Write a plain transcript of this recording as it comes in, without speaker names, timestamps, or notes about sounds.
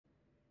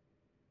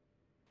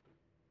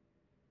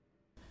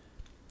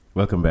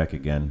Welcome back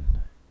again.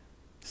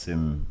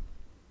 Sim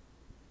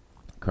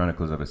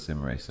Chronicles of a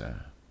Sim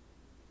Racer.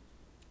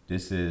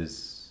 This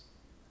is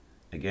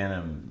again.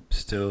 I'm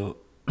still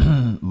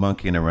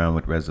monkeying around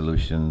with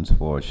resolutions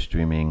for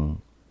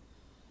streaming,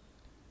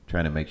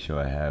 trying to make sure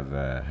I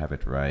have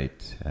it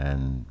right,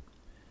 and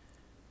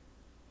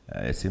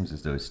it seems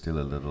as though it's still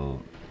a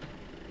little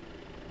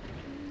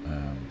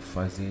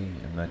fuzzy.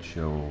 I'm not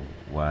sure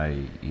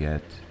why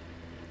yet,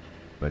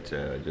 but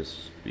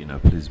just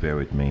please bear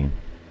with me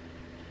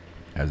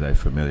as I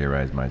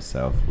familiarize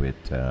myself with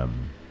the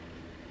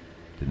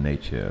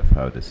nature of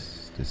how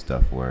this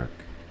stuff work.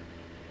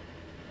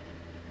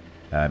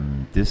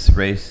 This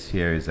race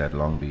here is at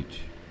Long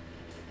Beach.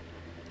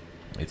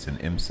 It's an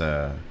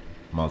IMSA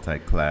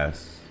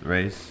multi-class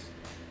race,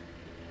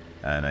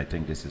 and I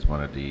think this is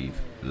one of the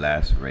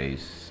last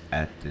race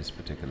at this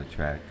particular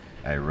track.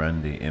 I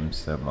run the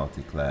IMSA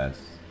multi-class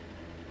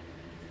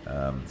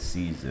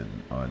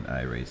season on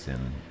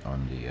iracing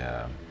on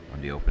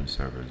the open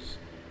servers.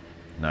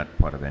 Not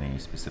part of any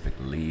specific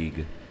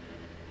league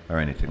or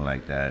anything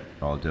like that,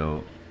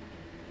 although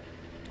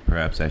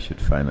perhaps I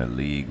should find a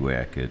league where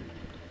I could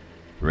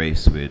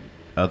race with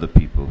other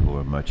people who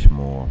are much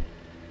more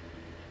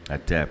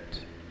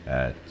adept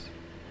at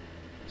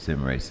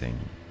sim racing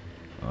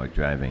or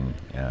driving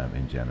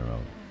in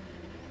general.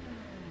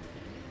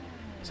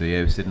 So yeah,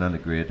 I was sitting on the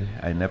grid.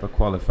 I never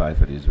qualified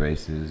for these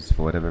races.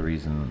 For whatever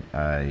reason,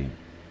 I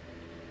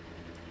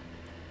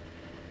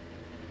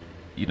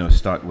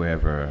start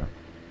wherever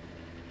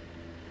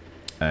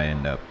I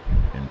end up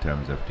in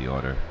terms of the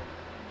order,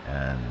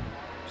 and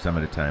some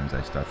of the times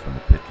I start from the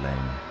pit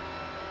lane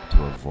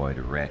to avoid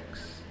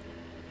wrecks,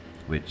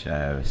 which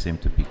I seem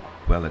to be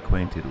well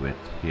acquainted with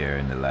here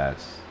in the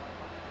last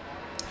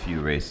few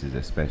races,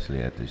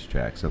 especially at this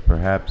track. So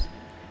perhaps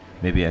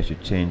maybe I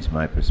should change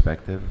my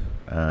perspective,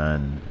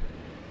 and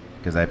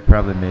because I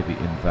probably may be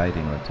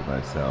inviting onto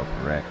myself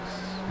wrecks,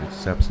 which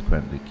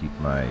subsequently keep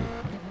my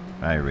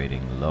I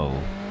rating low,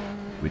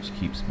 which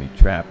keeps me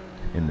trapped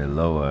in the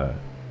lower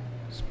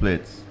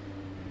splits,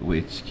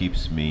 which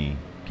keeps me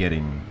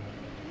getting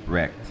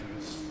wrecked.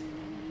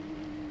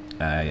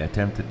 I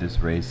attempted this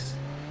race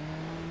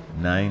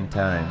 9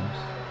 times,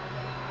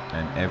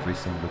 and every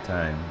single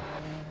time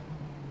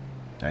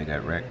I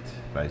got wrecked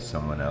by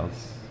someone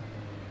else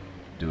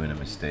doing a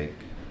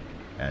mistake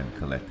and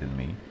collecting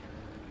me.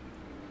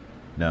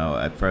 Now,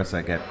 at first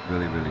I got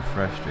really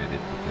frustrated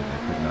because I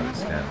couldn't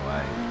understand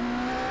why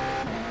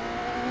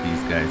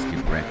these guys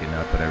keep ranking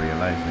up, but I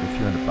realized that if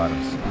you're in the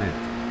bottom split,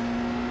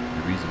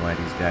 the reason why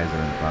these guys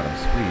are in the bottom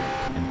split,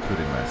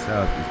 including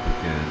myself, is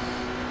because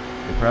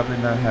they probably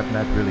have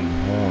not really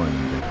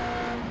honed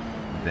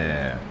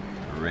their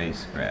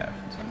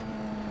racecraft.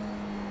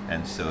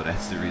 And so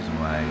that's the reason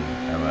why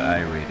our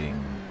I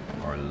rating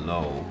are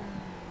low,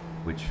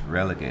 which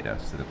relegate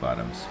us to the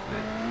bottom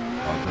split.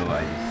 Although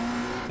I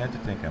tend to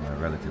think I'm a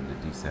relatively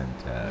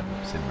decent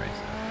sim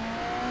racer.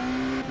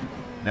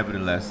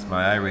 Nevertheless,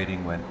 my I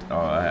rating went,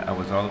 I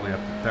was all the way up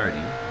to 30,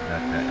 3,000,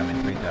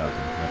 not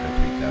that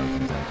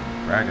 3,000 is anything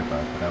to brag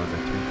about, but I was at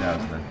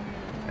 3,000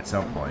 at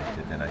some point,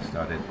 and then I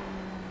started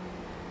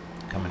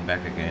coming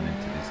back again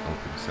into these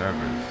open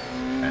servers,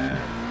 and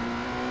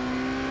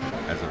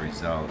as a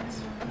result,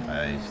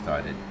 I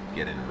started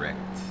getting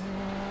wrecked.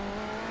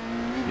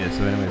 Yeah,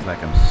 so anyways,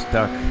 like I'm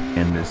stuck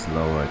in this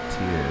lower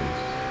tiers,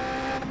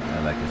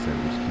 like I said,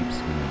 which keeps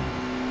me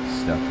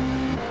stuck in the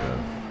loop of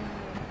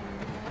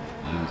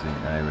losing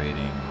I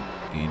rating,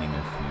 gaining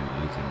a few,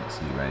 losing.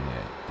 See right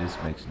here, this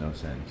makes no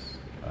sense.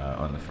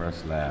 On the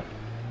first lap,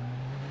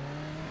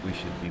 we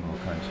should be more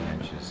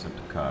conscientious of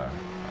the car.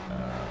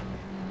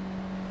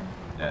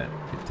 That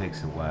it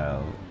takes a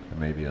while,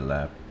 maybe a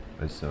lap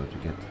or so, to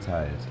get the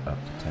tires up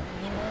to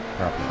temperature,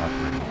 proper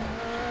operating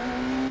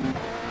temperature.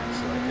 And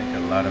so I think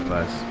a lot of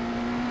us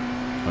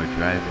are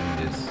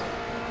driving this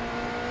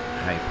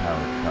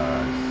high-powered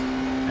cars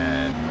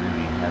and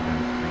really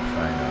haven't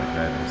refined our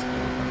driving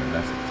skills on the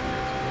lesser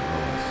tiers, the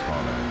lower,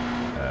 smaller,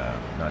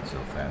 not so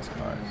fast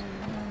cars.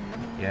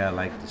 Yeah, I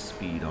like the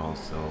speed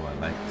also, I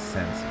like the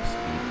sense of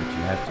speed, but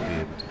you have to be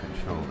able to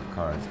control the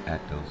cars at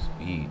those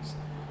speeds.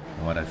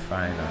 And what I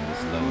find on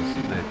this lower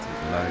split is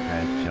a lot of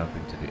guys jump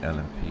into the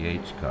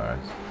lmph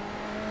cars.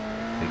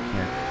 They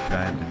can't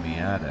drive the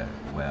Miata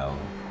well,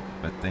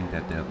 but think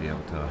that they'll be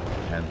able to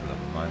handle a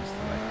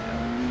monster like the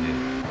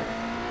lmph.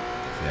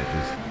 See, I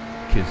just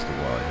kissed the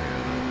wall here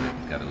a little bit,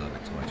 got a little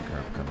bit too much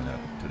curve coming up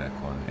to that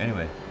corner.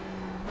 Anyway,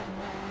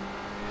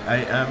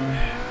 I am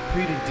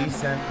pretty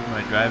decent with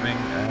my driving.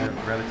 I have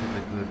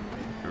relatively good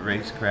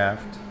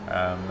racecraft.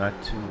 I'm not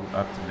too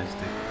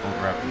optimistic,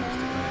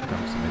 over-optimistic when it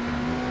comes to making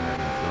a move and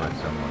having to go at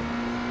someone.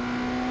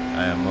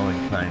 I am more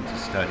inclined to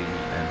study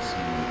and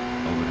see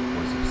over the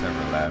course of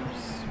several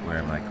laps where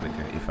am I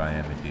quicker, if I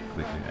am indeed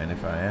quicker. And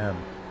if I am,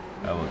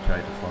 I will try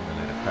to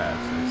formulate a pass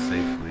as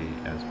safely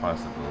as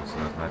possible so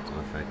as not to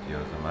affect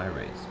yours or my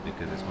race,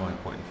 because it's more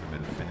important for me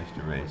to finish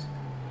the race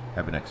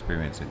having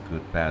experienced a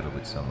good battle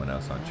with someone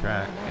else on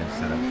track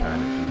instead of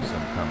trying to do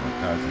some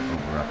kamikaze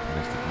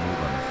over-optimistic move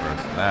on the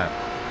first lap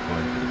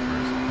going to the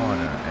first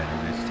corner and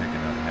it is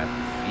taking out half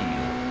the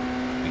field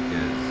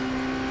because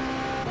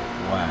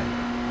why,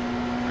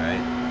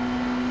 right?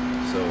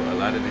 So a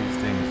lot of these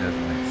things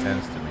doesn't make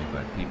sense to me,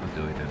 but people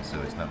do it, and so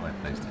it's not my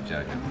place to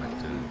judge them, but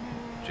to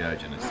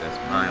judge and assess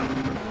my own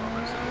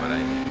performance and what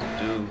I need to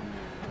do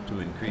to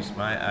increase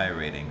my I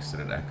rating so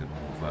that I could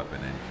move up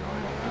and enjoy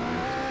the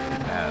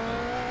beautiful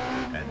battle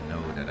and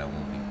know that I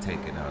won't be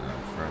taken out on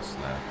the first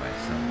lap by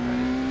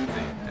somebody who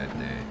think that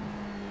they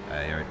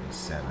Ayrton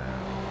Senna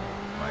or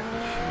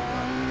Michael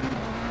Schumacher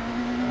or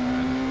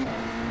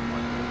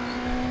one of those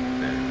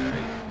very,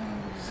 very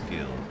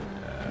skilled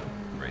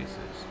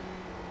racers.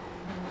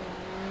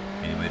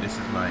 Anyway, this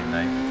is my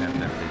 9th attempt,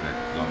 I believe, at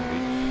Long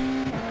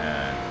Beach,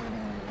 and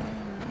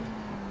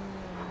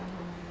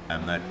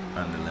I'm not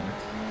on the limit.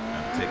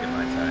 I'm taking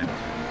my time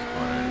through these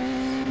corners.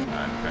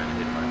 I'm trying to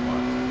hit my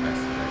marks as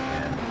best as I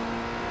can,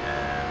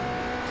 and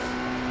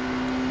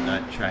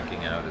not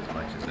tracking out as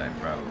much as I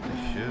probably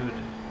should,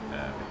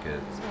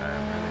 because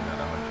I'm really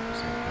not 100%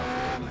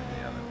 comfortable in the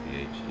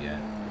lmph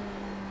yet,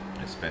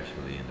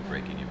 especially in the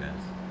braking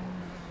events.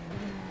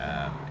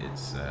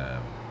 It's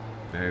a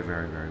very,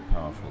 very, very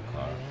powerful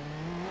car,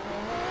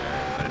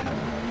 but it has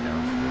a lot of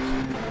downforce, so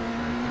it feels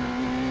very, very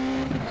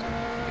good. So you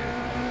can get it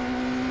right.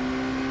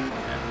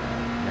 And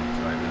yeah,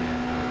 so I really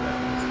enjoy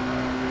driving this car.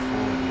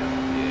 Before the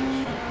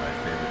lmph, my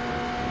favorite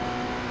was the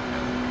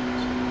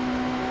LMP2.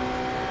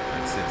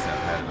 And since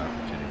I've had an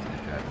opportunity to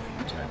drive a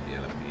few times the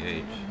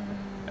lmph,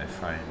 I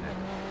find that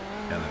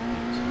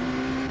LMP2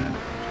 is not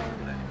as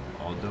enjoyable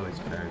anymore. Although it's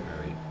a very,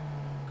 very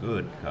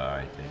good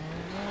car, I think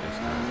it's just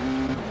not as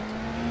enjoyable to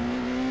me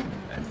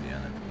as the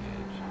lmph.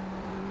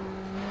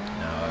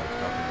 Now, I was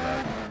talking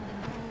about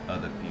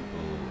other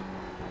people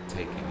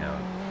taking me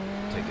out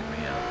in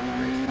the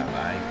race. Have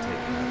I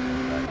taken out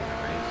anybody in the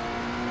race?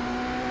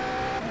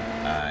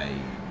 I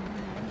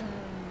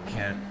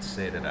can't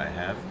say that I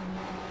have.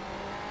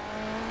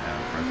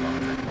 For as long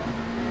as I can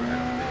remember, I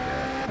don't think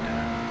I've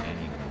done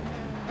any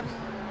moves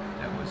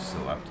that was so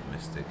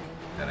optimistic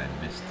that I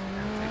missed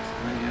and take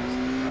somebody else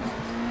in the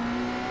process.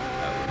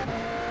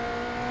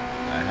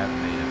 I have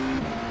made a few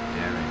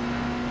daring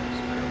moves,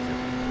 but I was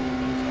able to pull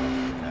those off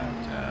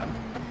without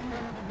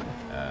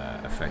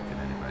affecting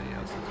anybody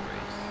else's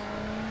race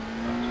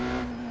up to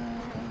now.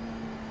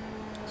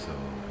 So,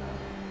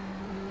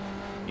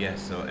 yeah,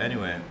 so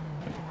anyway,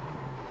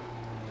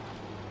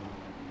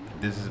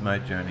 this is my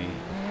journey,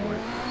 of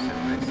course,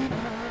 sim racing.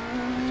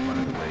 It's one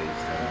of the ways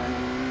that I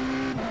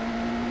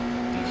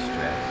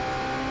de-stress.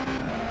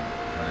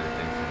 One of the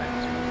things that I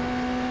do,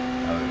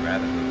 I would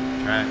rather go to the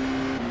track,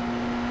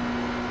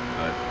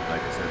 but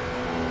like I said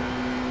before,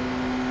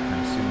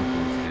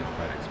 consumables get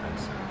quite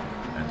expensive,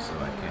 and so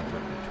I can't go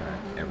to the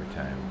track every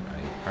time.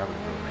 I probably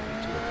go maybe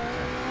 2 or 3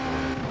 times a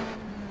quarter.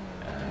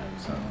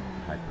 Some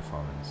high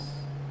performance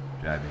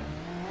driving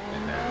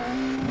events.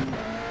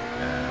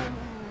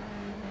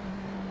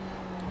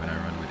 When I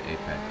run with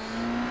Apex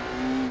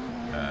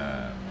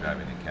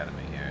Driving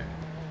Academy here,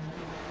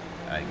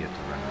 I get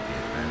to run with the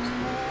advanced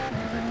group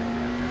because I think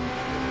they have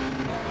demonstrated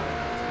good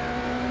enough to them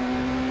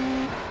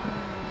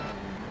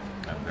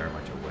that I'm very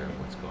much aware of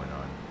what's going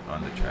on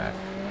the track,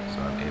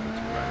 so I'm able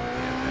to run with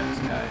the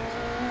advanced guys,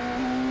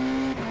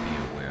 be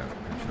aware of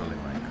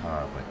controlling my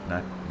car, but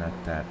not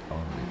that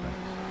only, but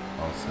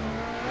also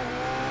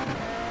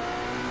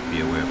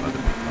be aware of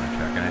other people on the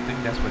track. And I think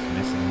that's what's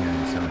missing here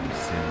in some of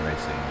these sim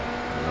racing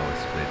lower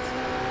splits,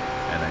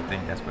 and I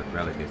think that's what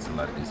relegates a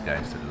lot of these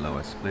guys to the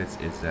lower splits,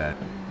 is that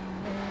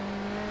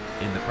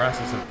in the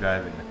process of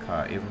driving the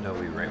car, even though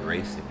we're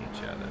racing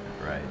each other,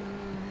 right,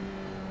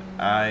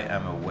 I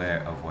am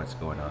aware of what's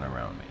going on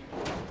around me.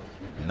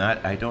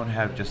 I don't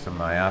have just a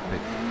myopic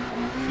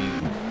view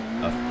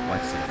of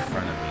what's in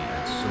front of me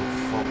and so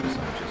focused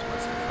on just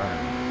what's in front of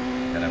me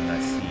that I'm not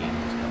seeing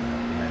what's coming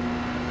up behind me,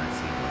 I'm not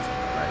seeing what's on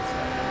the right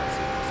side, I'm not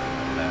seeing what's on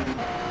the left,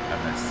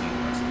 I'm not seeing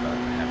what's about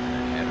to happen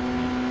ahead of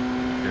me.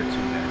 There are 2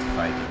 guys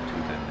fighting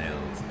tooth and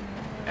nails,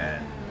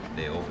 and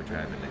they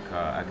overdriving the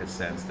car. I could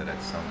sense that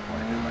at some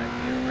point there might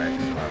be a wreck,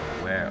 so I'm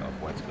aware of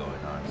what's going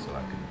on, so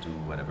I can do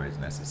whatever is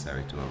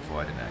necessary to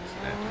avoid an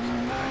accident or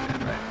something like that,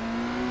 right?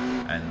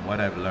 And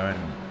what I've learned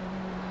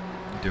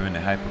during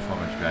the high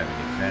performance driving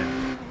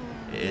event,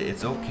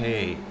 it's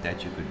okay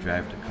that you could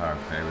drive the car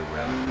very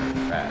well and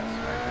very fast,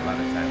 right? A lot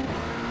of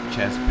times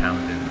chest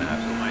pounding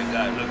laps, oh my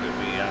god, look at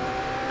me,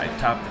 I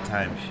topped the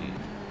timesheet.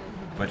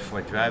 But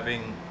for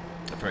driving,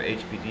 for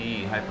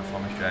HPD, high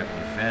performance driving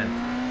event,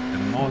 the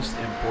most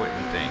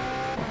important thing,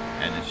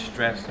 and it's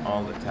stressed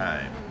all the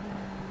time,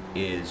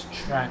 is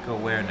track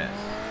awareness.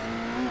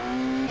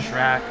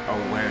 Track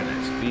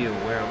awareness. Be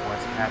aware of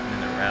what's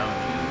happening around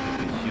you,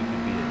 because you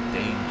can be a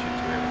danger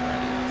to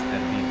everybody else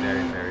and be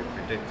very, very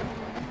predictable.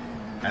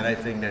 And I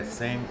think that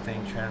same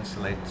thing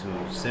translates to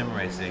sim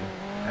racing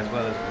as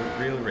well as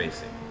real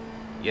racing.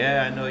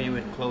 Yeah, I know you're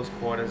in close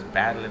quarters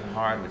battling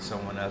hard with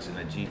someone else in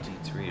a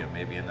GT3 or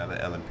maybe another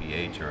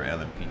LMPH or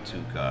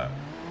LMP2 car,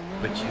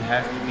 but you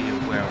have to be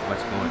aware of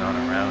what's going on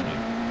around you.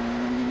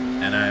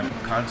 And I'm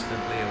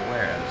constantly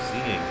aware. I'm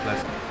seeing,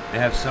 plus They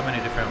have so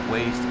many different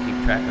ways to keep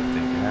track of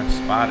things. They have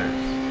spotters.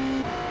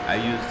 I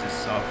use this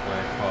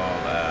software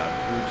called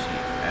Crew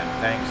Chief, and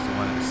thanks to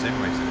one of the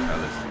simracing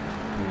fellas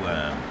who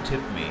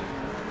tipped me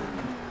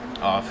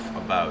off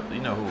about,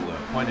 who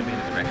pointed me in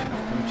the direction of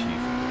Crew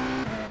Chief.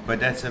 But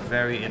that's a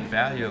very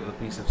invaluable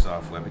piece of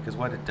software, because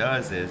what it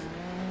does is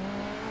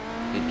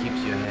it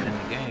keeps you ahead in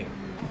the game,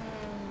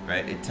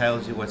 right? It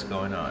tells you what's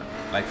going on.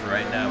 Like for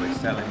right now,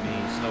 it's telling me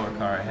slower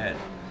car ahead,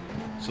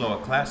 slower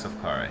class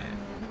of car ahead.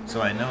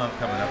 So I know I'm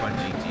coming up on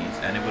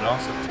GTs, and it would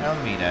also tell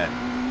me that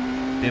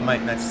they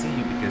might not see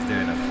you because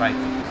they're in a fight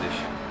for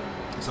position.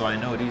 So I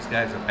know these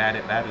guys are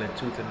battling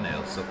tooth and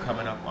nail, so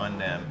coming up on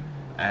them,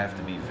 I have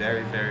to be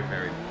very, very,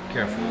 very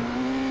careful,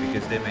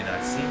 because they may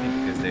not see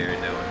me because they're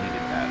in their own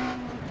heated battle.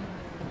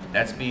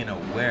 That's being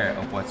aware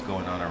of what's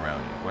going on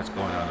around you, what's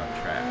going on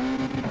track,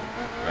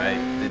 right?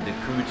 The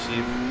crew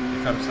chief,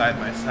 if I'm side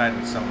by side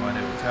with someone,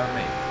 it will tell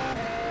me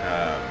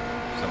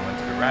someone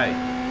to the right,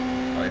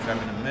 or if I'm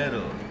in the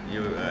middle,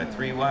 you're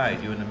 3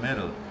 wide, you're in the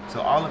middle. So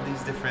all of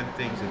these different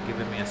things have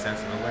given me a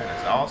sense of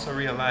awareness. I also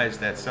realized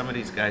that some of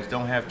these guys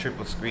don't have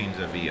triple screens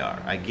or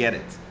VR. I get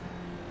it.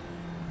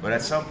 But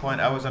at some point,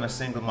 I was on a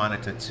single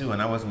monitor too,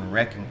 and I wasn't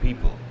wrecking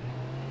people.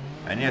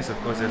 And yes, of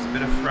course, there's a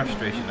bit of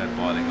frustration at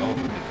boiling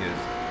over, because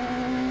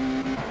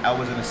I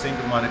was on a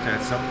single monitor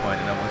at some point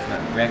and I was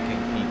not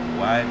wrecking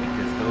people. Why?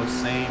 Because those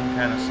same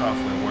kind of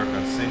software work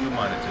on single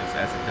monitors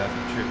as it does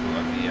in triple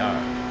or VR.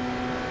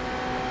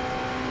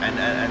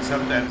 And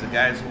sometimes the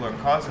guys who are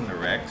causing the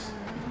wrecks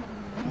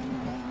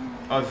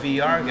are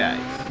VR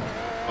guys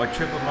or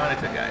triple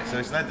monitor guys. So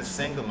it's not the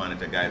single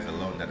monitor guys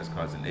alone that is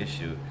causing the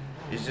issue.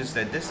 It's just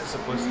that this is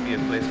supposed to be a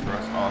place for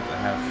us all to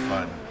have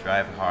fun,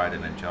 drive hard,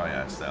 and enjoy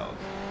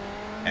ourselves.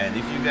 And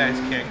if you guys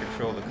can't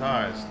control the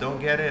cars, don't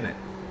get in it.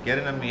 Get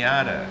in a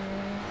Miata.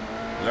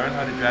 Learn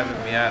how to drive a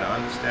Miata.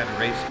 Understand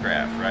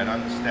racecraft, right?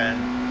 Understand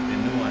the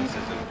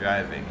nuances of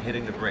driving,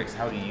 hitting the brakes,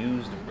 how to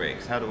use the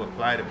brakes, how to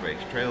apply the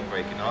brakes, trail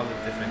braking, all the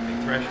different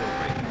things, threshold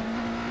braking.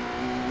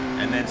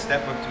 And then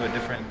step up to a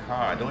different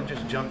car. Don't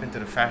just jump into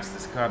the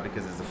fastest car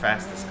because it's the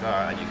fastest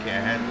car and you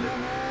can't handle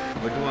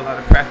it. But do a lot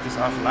of practice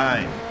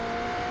offline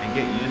and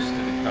get used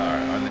to the car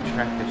on the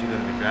track that you're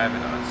going to be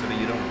driving on, so that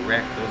you don't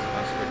wreck those of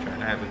us who are trying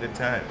to have a good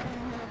time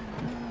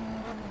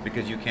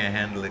because you can't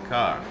handle the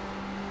car.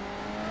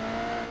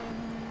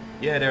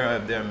 Yeah, there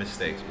are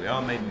mistakes. We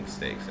all made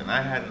mistakes. And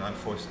I had an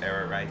unforced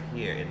error right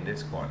here in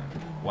this corner.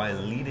 While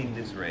leading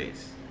this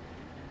race,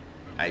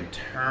 I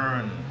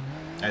spun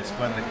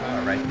the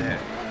car right there.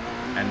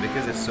 And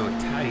because it's so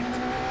tight,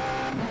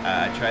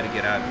 I tried to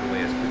get out of the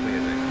way as quickly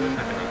as I could,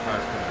 but there were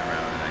cars coming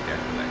around and I got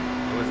collected.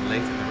 I was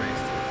late in the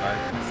race till 5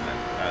 minutes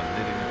left. I was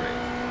leading the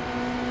race.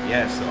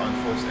 Yeah, so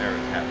unforced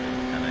errors happen,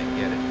 and I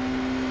get it.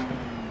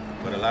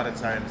 But a lot of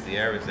times the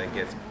errors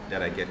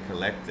that I get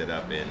collected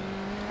up in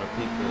are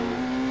people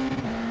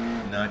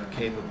not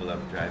capable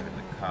of driving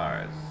the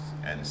cars,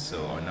 and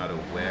so are not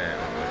aware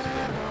of what's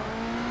going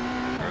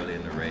on. Early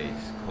in the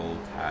race, cold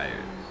tires.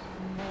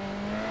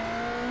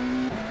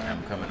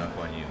 I'm coming up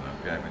on you.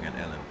 I'm driving an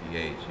lmph.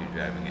 You're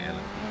driving an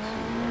LMP2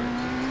 or a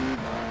GT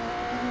car.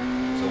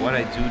 So what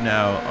I do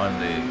now on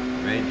the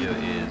radio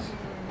is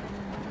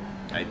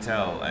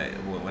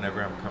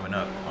whenever I'm coming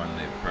up on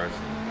the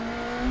person,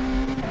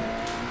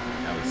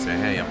 I would say,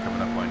 hey, I'm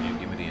coming up on you.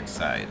 Give me the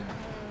inside.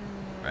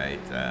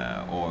 Right?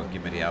 Or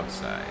give me the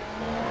outside,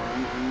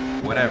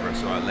 or whatever.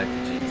 So I'll let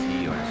the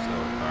GT or the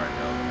slow car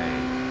know, hey,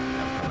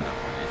 I'm coming up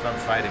on you. If I'm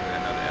fighting with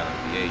another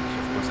lmph,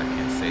 of course I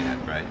can't say that,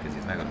 right? Because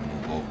he's not going to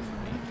move over for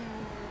me.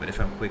 But if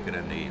I'm quicker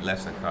than the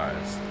lesser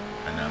cars,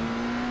 and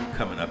I'm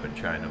coming up and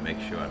trying to make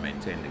sure I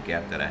maintain the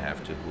gap that I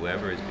have to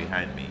whoever is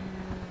behind me,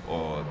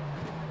 or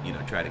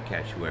try to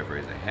catch whoever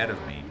is ahead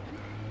of me,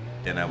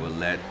 then I will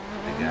let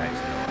the guys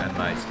know. And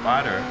my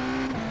spotter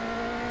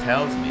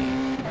tells me,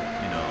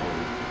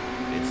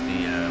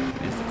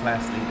 it's the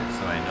class leader,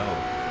 so I know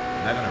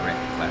I'm not going to wreck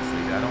the class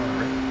leader. I don't want to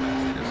wreck the class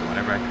leader. So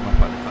whenever I come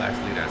up on the class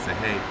leader, I say,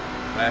 hey,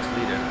 class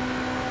leader,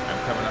 I'm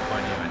coming up on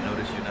you. I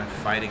notice you're not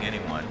fighting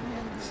anyone,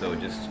 so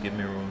just give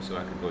me room so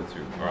I can go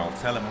through. Or I'll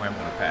tell him where I'm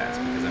going to pass,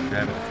 because I'm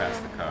driving a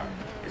faster car.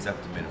 It's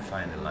up to me to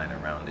find the line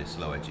around this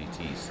slower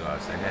GT. So I'll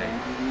say, hey,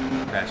 I'm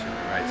going to pass you on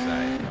the right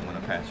side. I'm going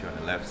to pass you on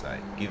the left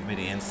side. Give me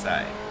the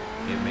inside.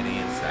 Give me the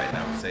inside. And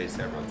I will say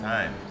several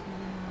times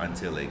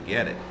until they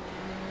get it.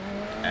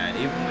 And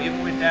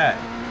even with that,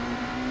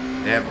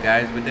 they have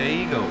guys with their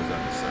egos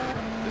on the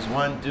server. This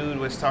one dude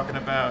was talking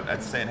about,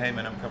 saying, hey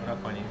man, I'm coming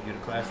up on you, you're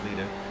the class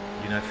leader,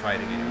 you're not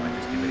fighting anyone,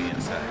 just give me the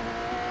inside.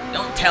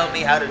 Don't tell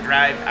me how to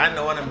drive, I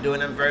know what I'm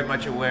doing, I'm very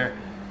much aware.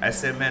 I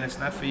said, man, it's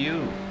not for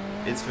you,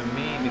 it's for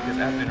me, because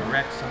I've been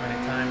wrecked so many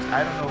times,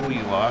 I don't know who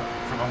you are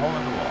from a hole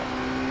in the wall.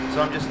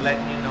 So I'm just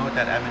letting you know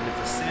that I'm in the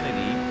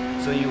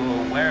vicinity, so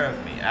you're aware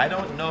of me. I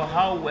don't know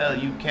how well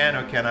you can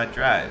or cannot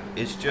drive.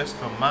 It's just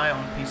for my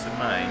own peace of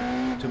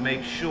mind to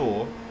make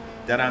sure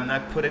that I'm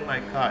not putting my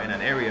car in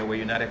an area where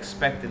you're not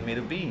expecting me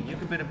to be. You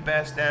could be the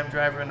best damn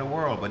driver in the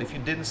world, but if you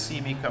didn't see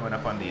me coming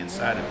up on the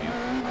inside of you,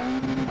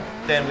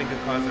 then we could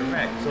cause a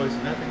wreck. So it's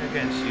nothing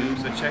against you,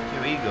 so check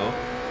your ego.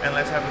 and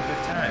let's have a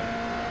good time.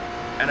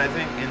 And I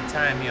think in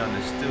time he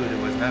understood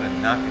it was not a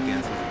knock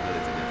against his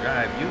ability to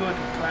drive. You go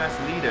to class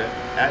leader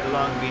at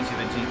Long Beach in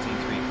a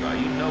GT3 car,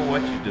 you know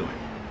what you're doing.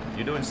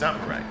 You're doing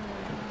something right.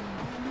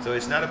 So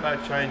it's not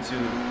about trying to,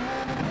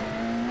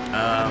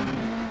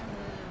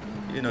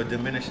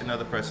 diminish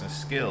another person's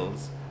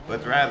skills,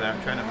 but rather I'm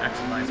trying to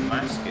maximize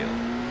my skill.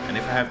 And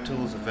if I have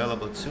tools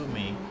available to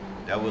me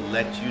that will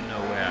let you know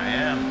where I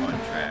am on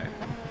track,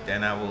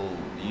 then I will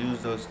use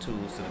those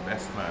tools to the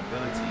best of my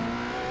ability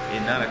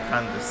in not a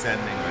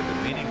condescending or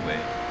demeaning way,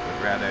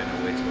 but rather in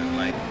a way to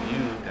enlighten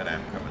you that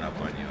I'm coming up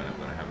on you and I'm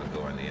going to have a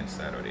go on the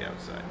inside or the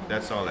outside.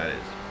 That's all that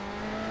is.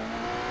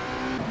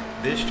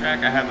 This track,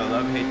 I have a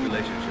love-hate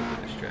relationship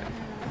with this track.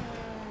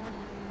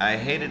 I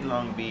hated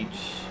Long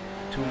Beach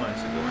 2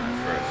 months ago when I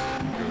first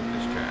drove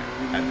this track.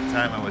 At the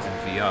time I was in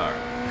VR.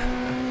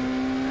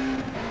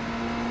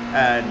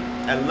 And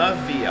I love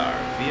VR.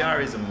 VR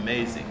is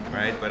amazing,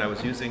 right? But I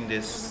was using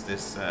this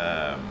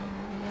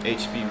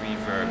HP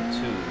Reverb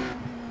 2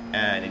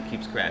 and it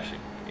keeps crashing.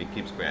 It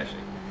keeps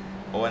crashing.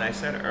 Oh, and I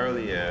said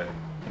earlier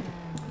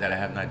that I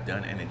have not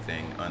done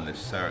anything on the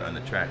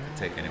track to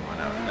take anyone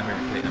out. Let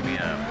me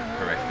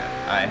correct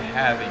that. I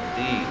have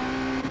indeed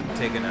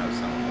taken out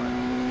someone,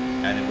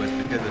 and it was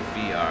because of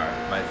VR.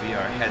 My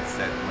VR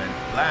headset went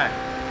black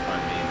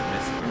on me in the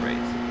midst of a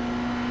race.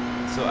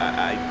 So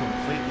I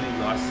completely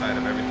lost sight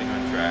of everything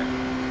on track,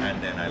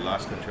 and then I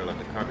lost control of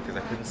the car because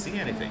I couldn't see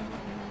anything.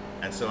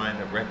 And so I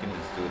ended up wrecking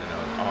this dude, and I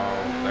was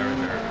all very,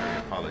 very, very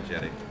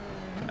apologetic.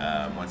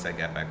 Once I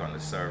got back on the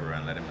server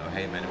and let him know,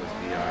 hey man, it was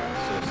VR, I'm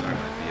so sorry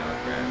my VR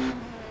crashed.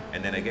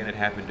 And then again, it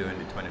happened during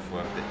the 24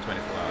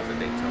 hours of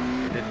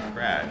Daytona. It didn't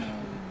crash,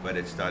 but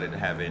it started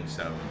having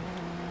some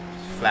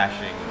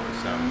flashing or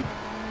some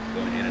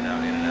going in and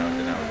out, and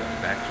I was on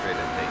the back straight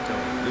at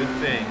Daytona. Good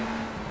thing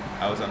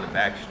I was on the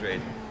back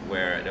straight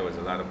where there was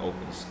a lot of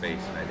open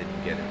space and I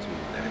didn't get into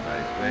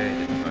anybody's way,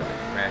 didn't cause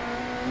any wreck.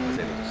 I was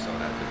able to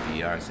sort out the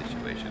VR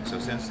situation. So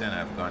since then,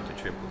 I've gone to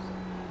triples.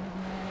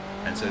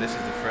 And so this is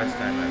the first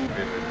time I've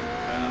driven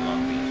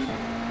Long Beach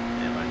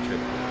in my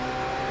triple.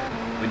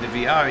 With the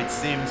VR, it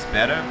seems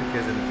better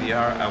because in the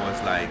VR, I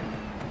was like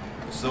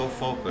so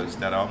focused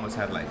that I almost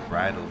had like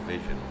bridal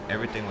vision.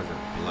 Everything was a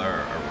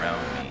blur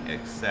around me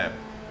except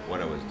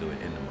what I was doing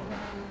in the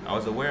moment. I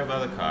was aware of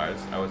other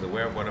cars. I was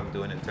aware of what I'm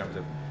doing in terms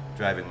of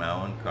driving my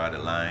own car, the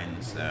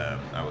lines.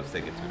 I was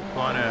taking through the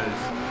corners,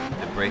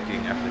 the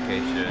braking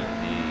application,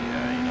 the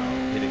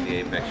hitting the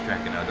apex,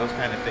 tracking out, those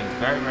kind of things.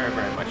 Very, very,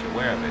 very much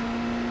aware of it.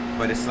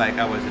 But it's like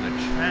I was in a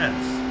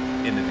trance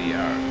in the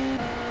VR.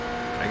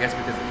 I guess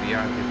because the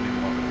VR gives me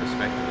more of a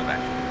perspective of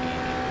actually being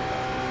in the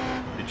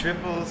car. The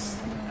triples,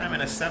 I'm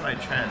in a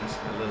semi-trance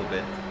a little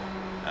bit,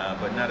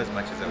 but not as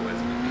much as I was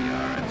in the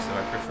VR. And so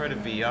I prefer the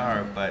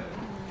VR, but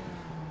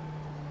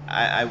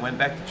I went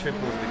back to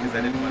triples because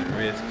I didn't want to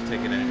risk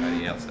taking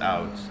anybody else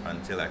out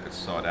until I could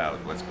sort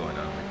out what's going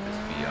on with this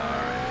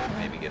VR and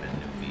maybe get a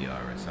new VR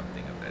or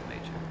something of that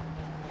nature.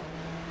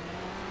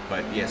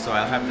 But yeah, so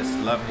I'll have this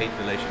love-hate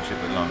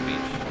relationship with Long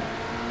Beach.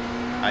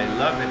 I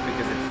love it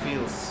because it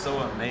feels so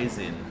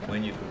amazing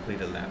when you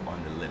complete a lap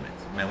on the limit.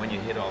 Man, when you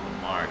hit all the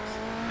marks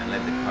and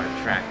let the car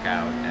track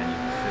out and you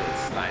can feel it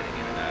sliding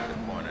in and out of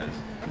the corners.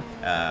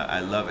 I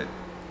love it.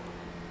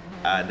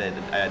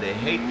 The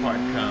hate part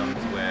comes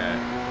where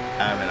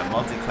I'm in a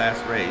multi-class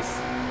race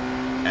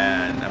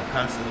and I'm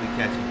constantly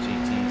catching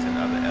GTs and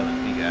other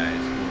LMP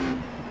guys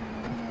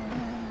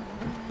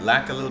who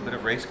lack a little bit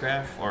of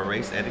racecraft or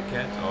race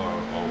etiquette or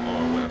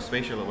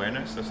spatial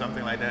awareness or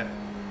something like that.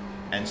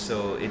 And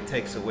so it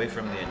takes away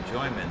from the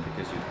enjoyment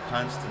because you're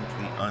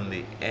constantly on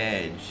the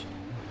edge,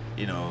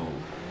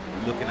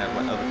 looking at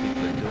what other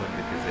people are doing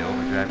because they're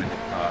overdriving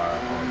the car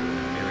or doing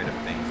a myriad of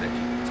things that you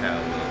can tell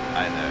will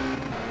either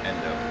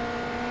end up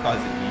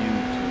causing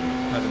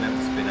them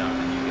to spin out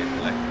and you get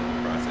collected in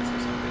the process or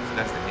something. So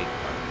that's the hate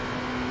part.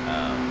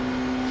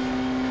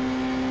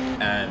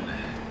 And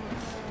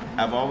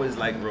I've always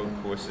liked road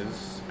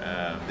courses,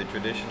 the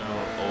traditional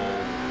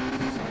old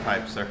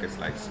type circuits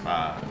like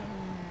Spa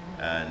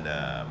and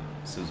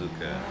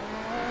Suzuka.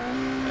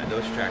 And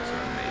those tracks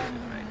are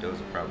amazing, right? Those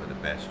are probably the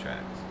best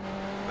tracks.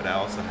 But I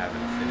also have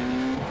an affinity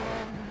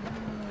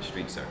for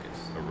street circuits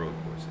or road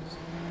courses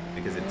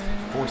because it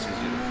forces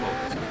you to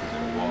focus because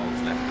there are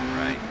walls left and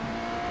right.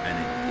 And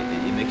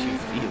it makes you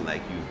feel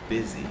like you're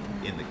busy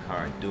in the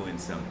car doing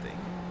something.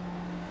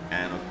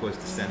 And of course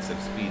the sense of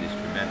speed is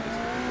tremendous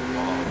because the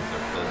walls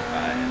are close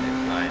by and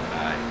they're flying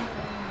by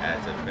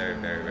at a very,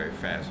 very, very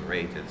fast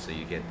rate, and so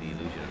you get the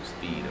illusion of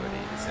speed or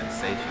the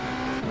sensation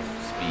of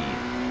speed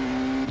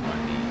on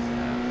these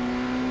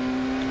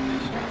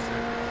street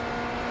circuits.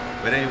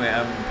 But anyway,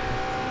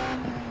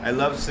 I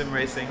love sim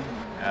racing.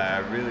 I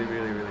really,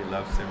 really, really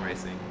love sim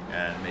racing,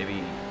 and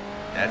maybe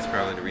that's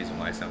probably the reason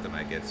why sometimes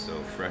I get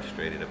so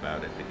frustrated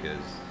about it,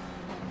 because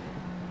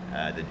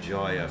the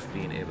joy of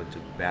being able to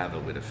battle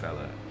with a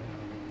fella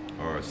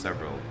or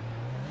several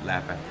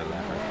lap after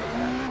lap after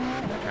lap,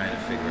 trying to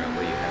figure out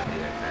where you have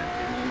the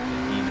advantage.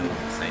 And he knows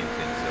the same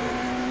thing, so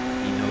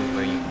he knows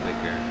where you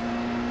quicker,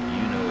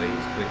 you know where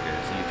he's quicker.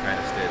 So you try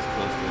to stay as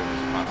close to him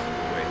as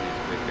possible where he's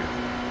quicker,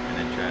 and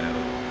then try to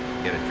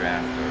get a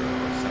draft or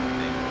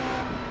something.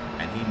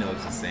 And he knows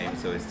the same,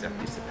 so it's a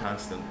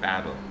constant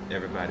battle.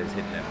 Everybody's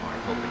hitting that mark,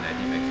 hoping that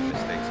he makes a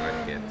mistake so I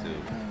can get to.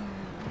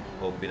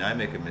 Hoping I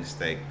make a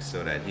mistake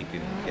so that he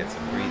can get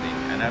some breathing.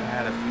 And I've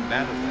had a few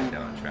battles like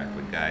that on track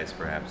with guys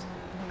perhaps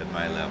at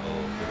my level,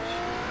 which is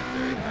not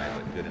very high,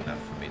 but good enough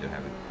for me to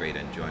have a great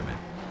enjoyment.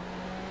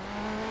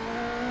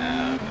 I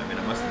mean,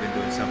 I must have been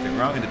doing something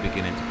wrong in the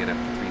beginning to get up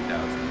to 3,000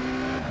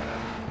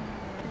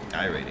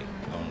 I-rating,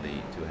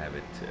 only to have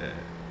it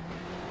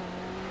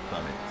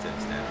plummet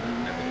since then. But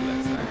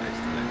nevertheless, I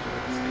still enjoy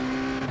the state.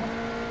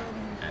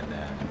 And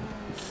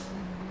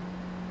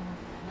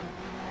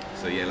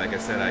so yeah, like I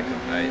said, I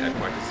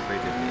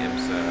participated in the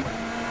IMSA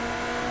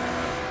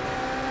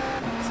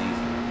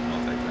season,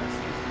 multi-class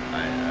season,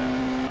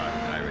 on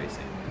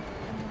iracing,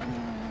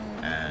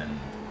 and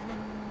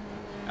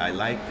I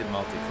liked the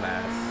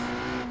multi-class.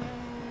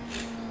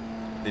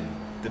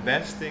 The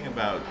best thing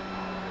about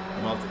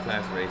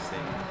multi-class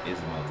racing is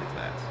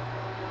multi-class.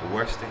 The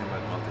worst thing about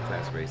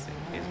multi-class racing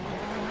is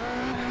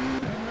multi-class.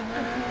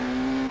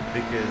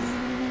 Because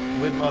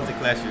with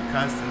multi-class, you're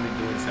constantly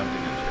doing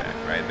something on track,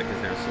 right? Because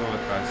there are so many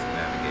cars to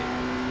navigate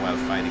while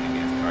fighting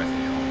against cars in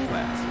your own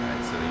class, right?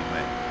 So you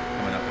might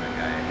coming up on a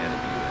guy ahead of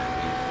you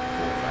and he's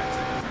 4 or 5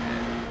 seconds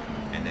ahead,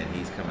 and then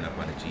he's coming up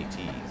on the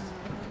GTs.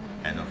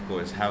 And of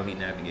course, how he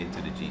navigates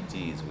to the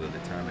GTs will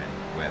determine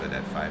whether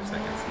that 5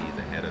 seconds he's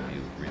ahead of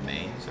you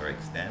remains or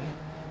extends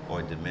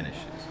or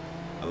diminishes.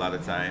 A lot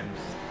of times,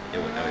 I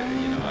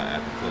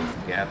have to close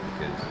the gap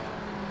because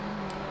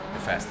the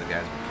faster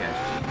guys will catch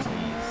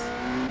GTs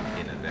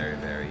in a very,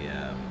 very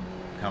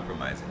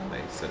compromising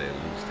place, so they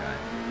lose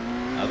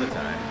time. Other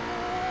times,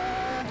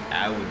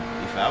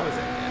 if I was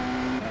ahead,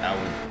 I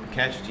would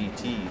catch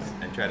GTs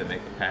and try to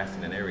make a pass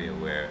in an area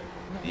where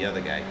the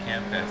other guy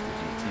can't pass the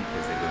GT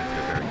because they go into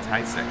a very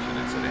tight section,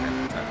 and so they have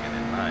to tuck in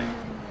line.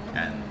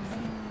 And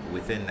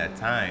within that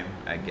time,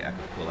 I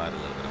could pull out a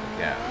little bit of a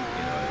gap, to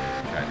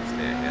try to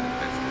stay ahead as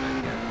best as I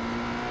can.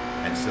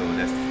 And so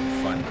that's the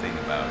fun thing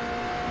about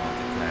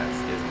multi-class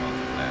is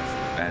multi-class.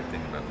 The bad thing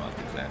about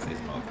multi-class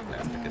is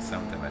multi-class, because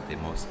sometimes at the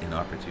most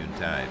inopportune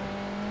time,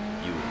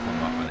 you will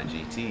come up on a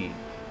GT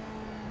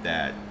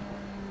that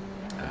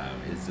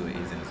he's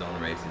in his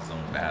own race, his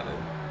own battle,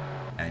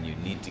 and you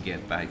need to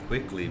get by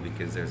quickly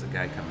because there's a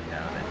guy coming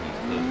down and he's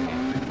closing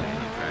in quickly,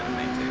 and you're trying to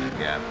maintain a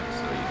gap, and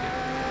so you get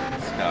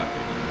stuck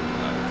and you lose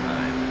a lot of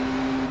time,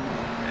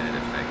 and it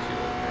affects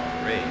your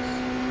overall race.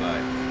 But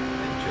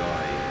the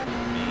joy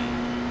for me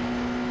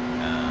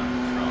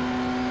from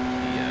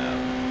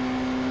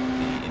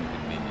the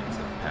inconvenience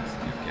of passing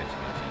or catching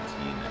a GT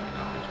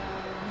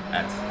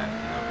at an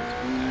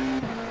inopportune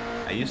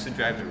time. I used to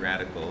drive the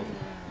Radical,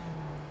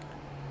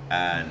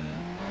 and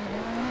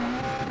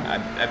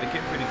I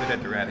became pretty good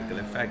at the Radical.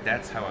 In fact,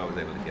 that's how I was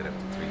able to get up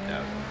to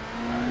 3,000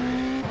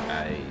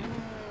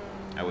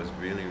 I was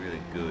really,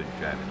 really good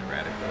driving the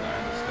Radical. I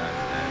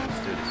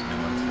understood its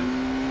nuances.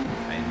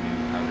 I knew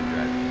how to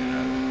drive in and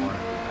out of the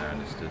corners. I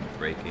understood the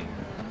braking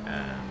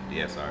and the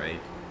SR8.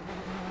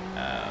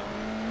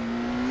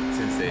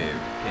 Since they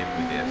came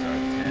with the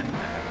SR10,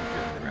 I haven't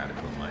driven the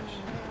Radical much.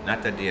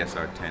 Not that the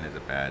SR10 is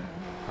a bad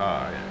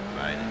car,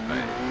 right?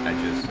 But I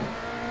just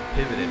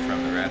pivoted from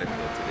the Radical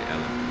to the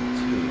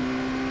LMP2.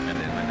 And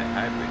then when the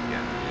hybrid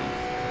got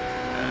released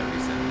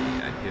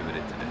recently, I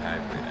pivoted to the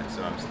hybrid, and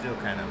so I'm still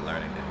kind of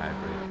learning the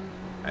hybrid.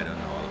 I don't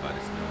know all about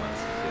its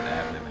nuances yet. I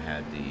haven't ever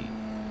had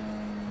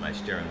my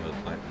steering wheel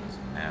buttons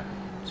mapped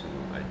to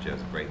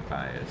adjust brake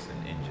bias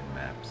and engine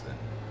maps and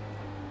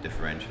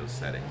differential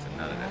settings and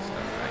none of that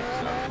stuff, right?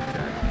 So I'm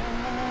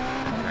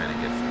trying to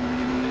get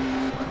familiar with it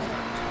before I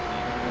start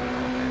tuning and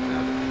all kinds of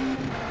other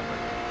things. But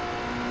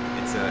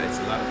it's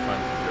a lot of fun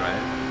to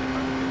drive.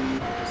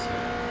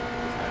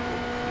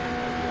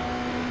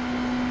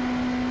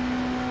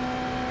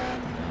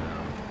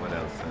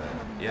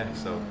 Yeah,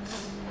 so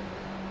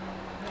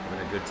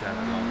having a good time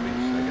at Long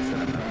Beach. Like I said,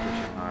 I'm not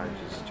pushing hard,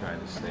 just trying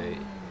to stay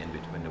in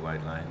between the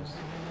white lines.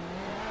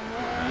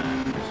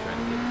 And just trying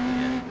to get to the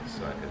end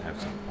so I could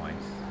have some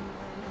points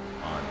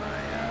on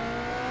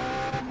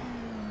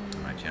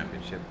my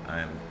championship.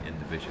 I'm in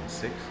Division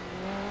 6,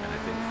 and I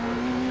think for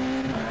the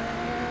moment I'm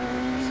in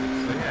Division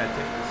 6. So yeah, I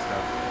take this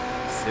stuff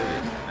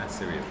seriously. Not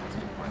serious to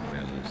the point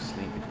where I lose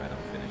sleep if I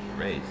don't finish the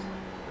race,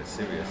 but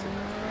serious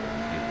enough to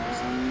give me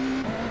something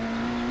to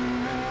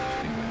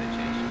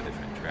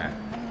track.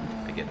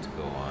 I get to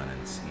go on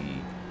and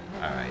see,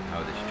 alright,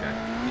 how this track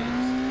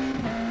is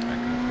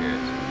compared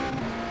to the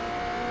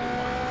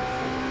one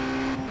before,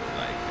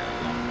 like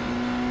Long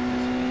Beach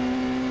this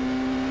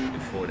week.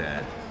 Before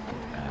that,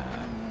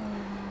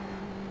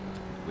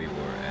 we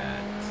were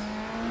at,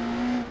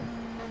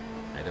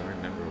 I don't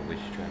remember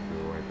which track we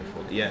were at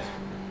before.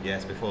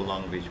 Yes, before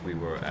Long Beach we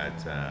were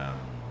at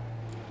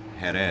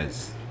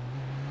Jerez.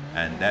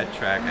 And that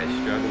track I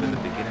struggled in the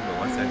beginning, but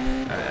once I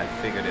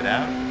figured it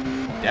out,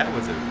 that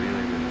was a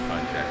really, really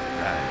fun track to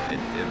drive.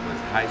 It was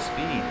high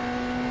speed.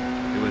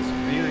 It was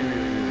really,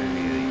 really, really,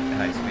 really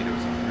high speed. There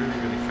was some really,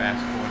 really fast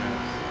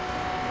corners.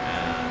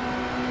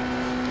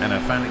 And I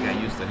finally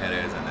got used to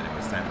headers, and then it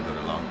was time to go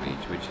to Long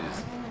Beach, which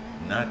is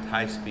not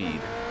high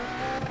speed,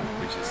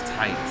 which is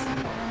tight,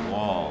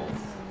 walls.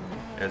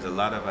 There's a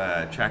lot of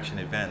traction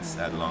events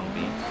at Long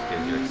Beach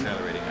because you're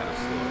accelerating out of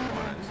slower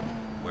corners.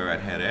 Where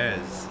at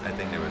Jerez, I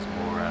think there was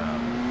more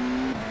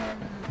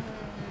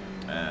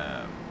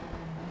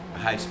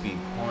high-speed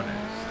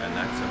corners and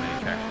not so many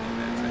traction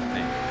events. I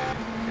think. Maybe I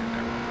get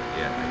that wrong, but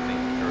yeah, I think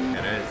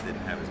Jerez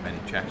didn't have as many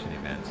traction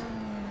events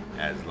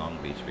as Long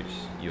Beach, which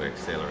you're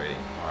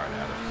accelerating hard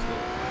out of slow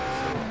corners.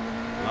 So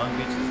Long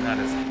Beach is not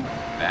as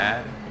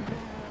bad.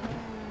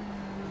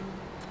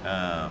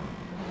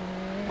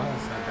 Well,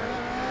 it's not bad.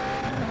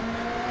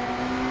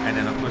 Yeah. And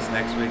then of course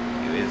next week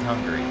is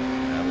Hungary,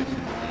 which is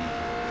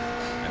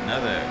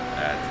another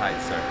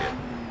tight circuit.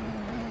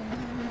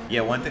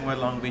 Yeah, one thing with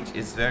Long Beach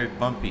is very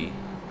bumpy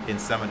in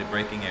some of the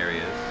braking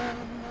areas,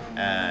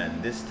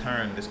 and this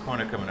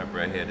corner coming up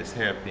right here, this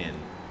hairpin,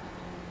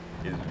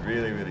 is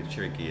really, really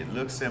tricky. It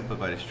looks simple,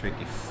 but it's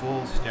tricky.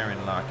 Full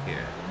steering lock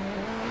here,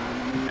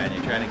 and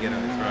you're trying to get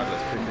on the throttle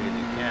as quickly as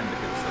you can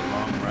because it's a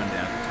long run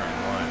down to turn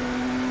one,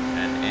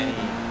 and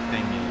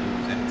anything you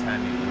lose,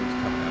 anytime you lose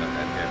coming out of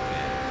that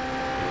hairpin,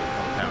 it will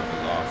compound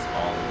the loss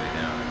all the way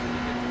down until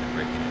you get to the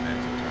braking event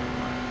of turn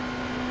one.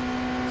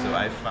 So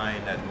I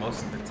find that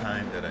most of the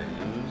time that I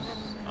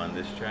lose on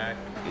this track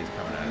is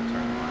coming out of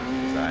turn one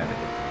because I either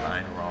get the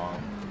line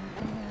wrong,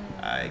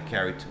 I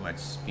carry too much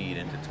speed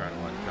into turn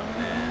one coming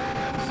in,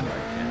 and so I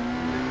can't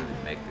really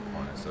make the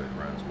corner, so it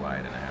runs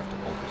wide, and I have to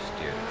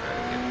oversteer to try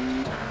to get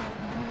it to turn.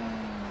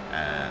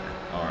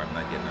 Or I'm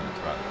not getting on the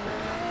throttle quick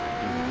enough if I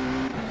do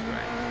that's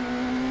right.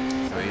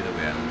 So either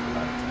way, I lose a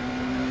lot of time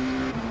coming out of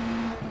turn one.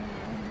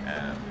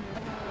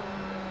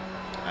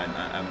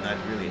 I'm not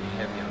really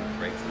heavy on the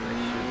brakes as I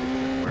should be.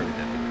 I'm worried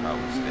that the car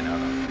will spin out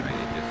on me, right?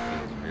 It just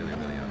feels really,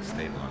 really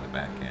unstable on the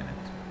back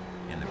end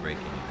in the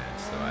braking event,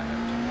 so I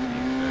have to be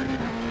very,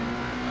 very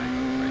genuine like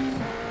on the brakes.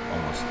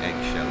 Almost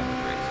eggshell on the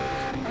brakes, so to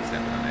speak,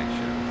 stepping on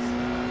eggshells.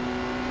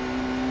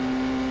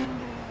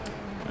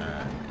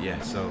 Yeah,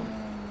 so,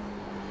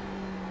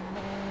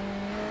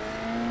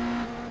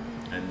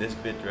 and this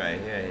bit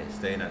right here,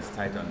 staying as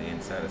tight on the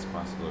inside as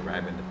possible,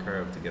 arriving the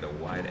curve to get a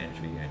wide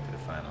entry into the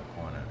final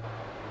corner,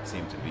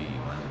 seemed to be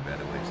one of the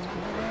better ways to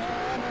approach it.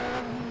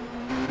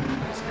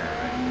 This guy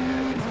right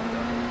here is a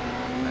double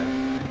left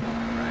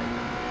and right.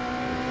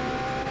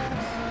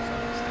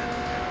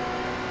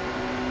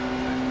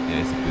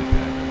 Yeah, it's a good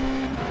driver.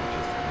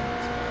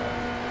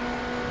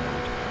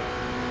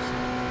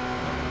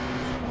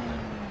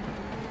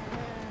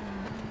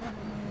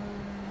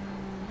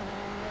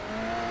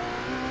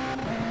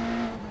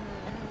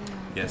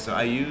 Yeah, so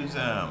I use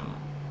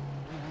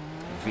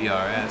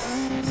VRS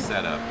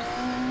setups,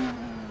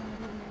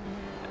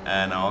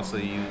 and I also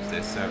use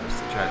their service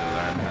to try to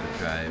learn how to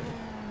drive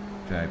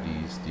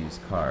these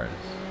cars,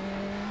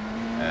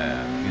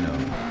 you know,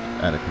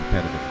 at a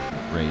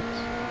competitive rate.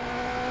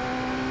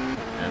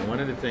 And one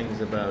of the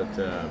things about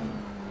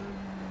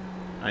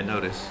I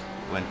notice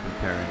when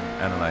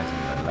analyzing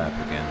my lap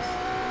against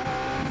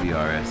the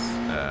VRS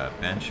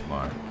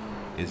benchmark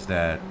is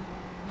that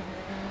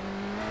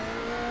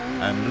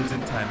I'm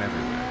losing time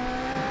everywhere.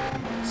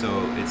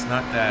 So it's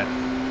not that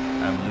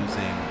I'm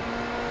losing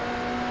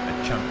a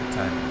chunk of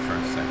time in the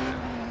first sector.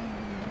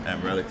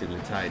 I'm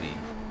relatively tidy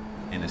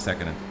in the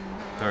second and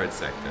third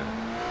sector.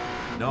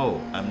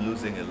 No, I'm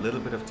losing a little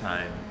bit of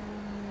time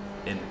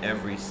in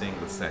every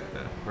single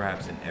sector,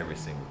 perhaps in every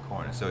single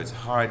corner. So it's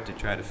hard to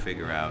try to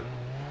figure out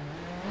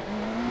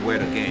where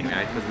to gain,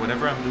 right? Because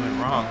whatever I'm doing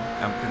wrong,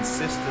 I'm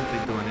consistently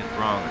doing it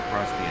wrong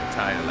across the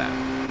entire lap.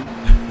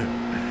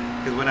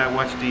 Because when I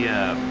watch the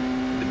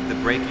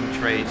braking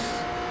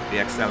trace, the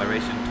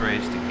acceleration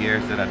trace, the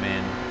gears that I'm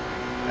in,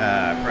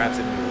 perhaps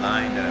in the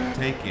line that I'm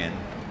taking,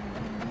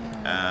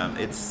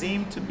 it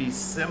seemed to be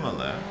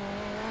similar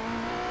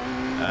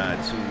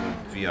to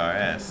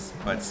VRS,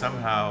 but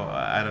somehow,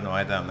 I don't know,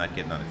 either I'm not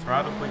getting on the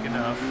throttle quick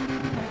enough,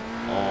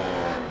 or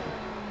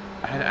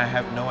I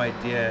have no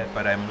idea,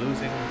 but I'm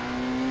losing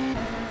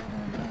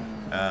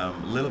a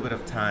little bit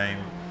of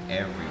time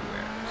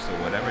everywhere. So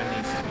whatever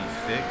needs to be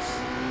fixed,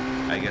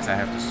 I guess I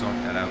have to sort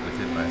that out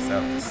within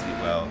myself to see,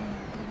 well,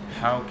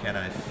 how can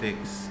I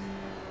fix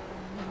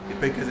it?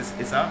 Because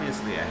it's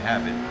obviously a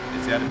habit.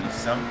 It's got to be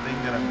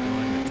something that I'm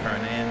doing with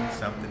turn in,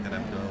 something that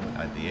I'm doing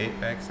at the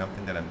apex,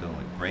 something that I'm doing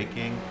with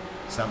braking,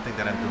 something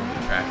that I'm doing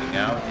with tracking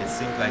out. It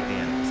seems like the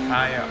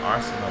entire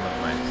arsenal of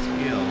my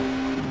skill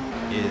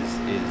is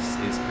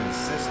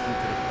consistent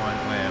to the point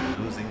where I'm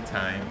losing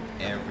time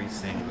every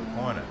single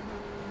corner.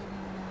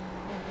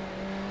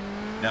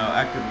 Now,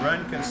 I could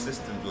run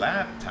consistent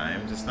lap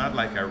times. It's not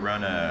like I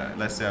run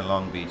let's say a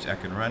Long Beach, I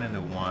can run into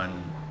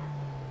one.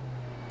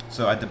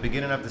 So at the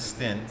beginning of the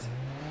stint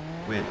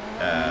with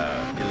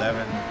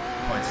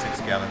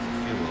 11.6 gallons of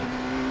fuel,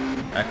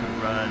 I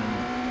could run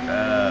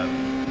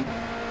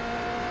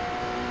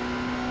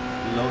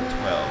low 12,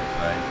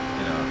 right?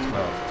 You know,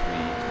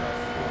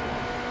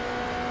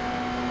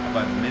 12.3, 12.4.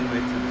 About midway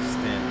through the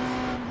stint,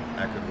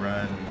 I could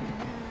run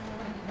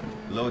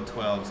low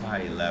 12s,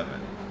 high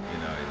 11. You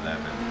know,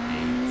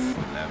 11.8.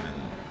 11,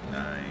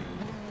 9.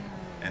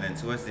 And then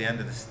towards the end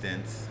of the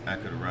stint, I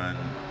could run,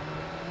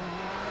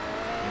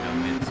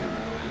 mid to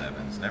low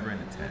 11s, never in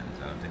the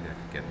 10s. I don't think I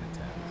could get in the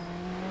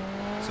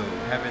 10s. So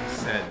having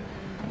said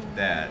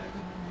that,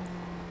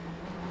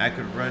 I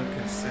could run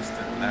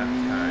consistent lap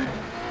time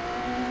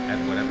at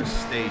whatever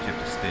stage of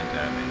the stint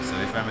I'm in. So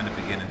if I'm in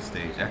the beginning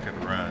stage, I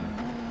could run,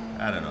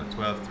 I don't know,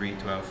 12.3,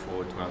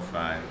 12.4,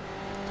 12.5,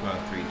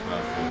 12.3,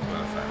 12.4,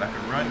 12.5. I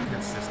could run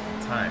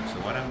consistent time. So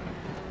what I'm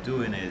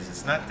doing is,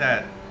 it's not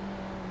that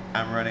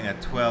I'm running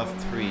at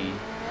 12.3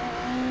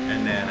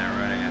 and then I'm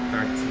running at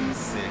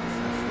 13.6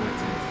 and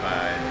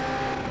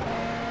 14.5,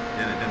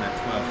 then at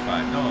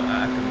 12.5. No,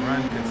 I can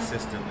run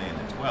consistently in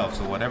the 12.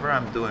 So whatever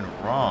I'm doing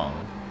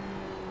wrong,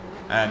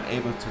 I'm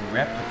able to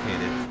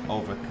replicate it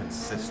over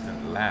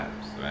consistent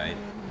laps, right?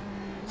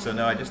 So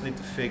now I just need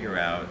to figure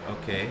out,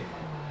 okay,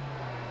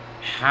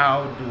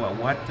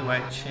 what do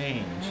I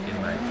change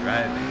in my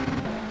driving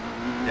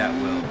that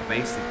will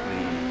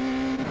basically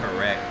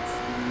correct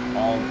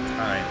all the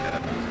time that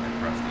I'm losing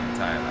across the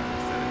entire lap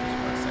instead of just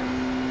one sector?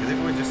 Because if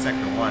it was just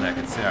sector 1, I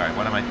could say, all right,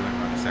 what am I doing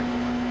wrong in sector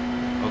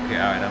 1? Okay,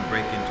 all right, I'm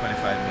braking 25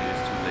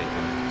 meters too late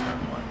going into turn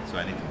 1. So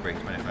I need to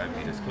brake 25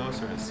 meters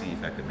closer and see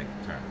if I could make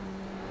the turn.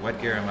 What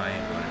gear am I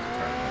in going into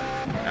turn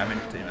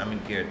 1? I'm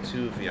in gear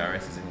 2,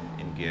 VRS is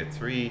in gear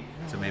 3,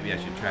 so maybe I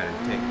should try to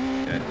go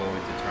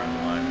into turn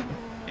 1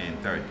 in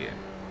 3rd gear.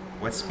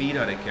 What speed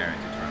are they carrying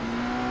to turn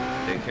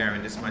 1? They're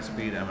carrying this much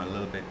speed, I'm a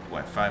little bit,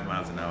 5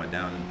 miles an hour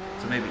down.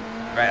 So maybe,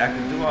 right, I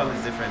could do all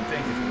these different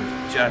things if it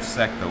was just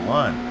sector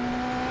 1.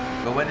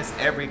 But when it's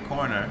every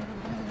corner,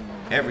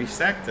 every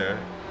sector,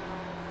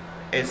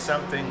 it's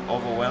something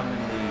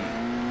overwhelmingly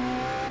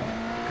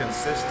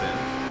consistent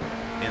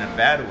in a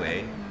bad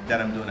way that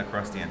I'm doing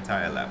across the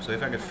entire lap. So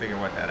if I could figure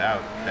what that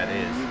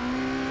is,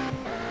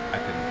 I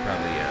could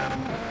probably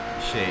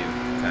shave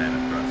the time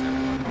across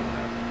every one of the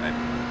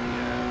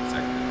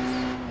sectors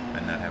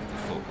and not have to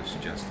focus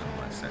just on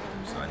one sector.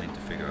 So I need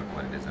to figure out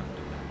what it is I'm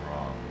doing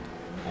wrong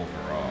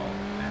overall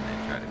and then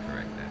try to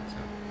correct that.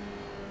 So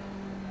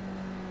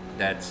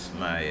that's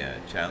my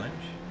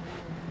challenge.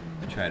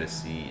 I try to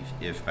see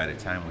if by the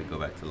time we go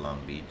back to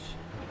Long Beach,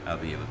 I'll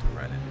be able to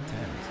run in the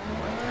 10s, the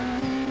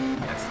 110s.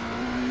 That's the goal.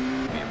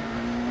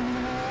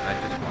 I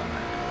just want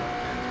my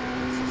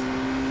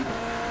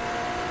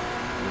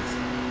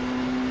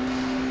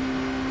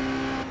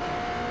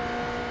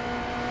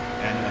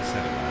I know I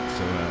said a lot,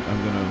 so I'm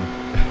going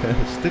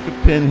to stick a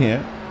pin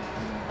here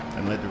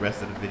and let the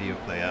rest of the video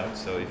play out.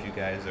 So if you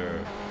guys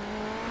are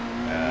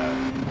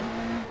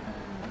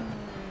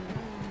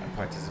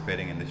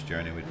participating in this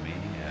journey with me,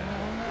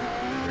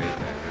 great.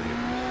 I really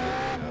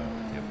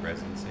appreciate your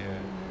presence here.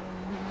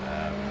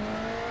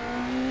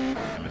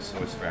 I'm a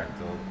source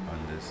fractal on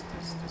this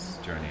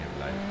journey of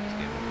life, this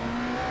game of life.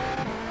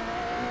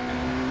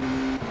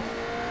 And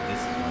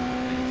this is one of the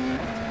things that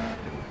I intend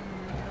to do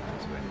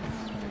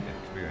to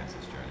experience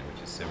this journey,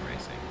 which is sim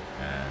racing.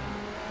 And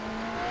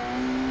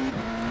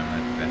I'm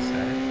not the best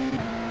at it,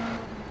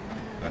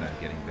 but I'm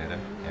getting better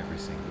every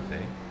single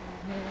day.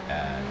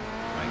 And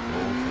my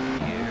goal for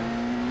the year,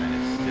 and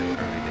it's still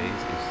early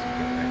days, is to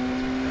get back to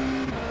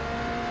 2,000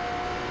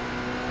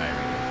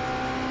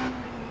 iracing.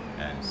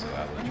 And so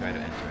I will try to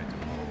enter into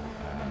more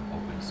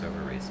open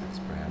server races,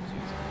 perhaps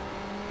using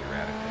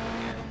iracing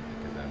again,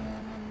 because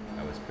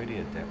I was pretty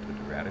adept with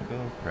iracing.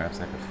 Perhaps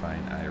I could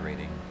find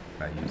iRating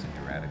by using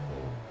iracing.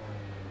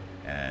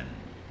 And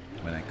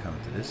when I come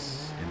to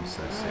this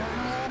IMSA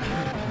series,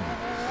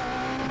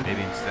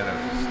 maybe instead of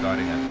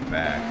starting at the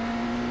back,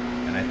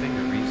 and I think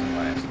the reason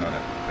why I start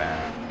at the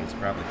back is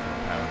probably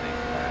compounding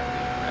why I'm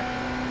being wrecked.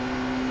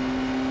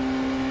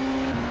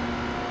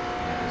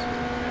 Yeah, this was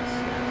a mess.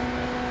 Yeah,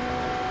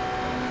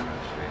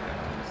 straight. I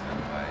don't understand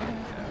why,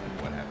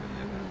 what happened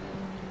there.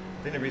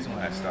 I think the reason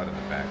why I started at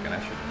the back, and I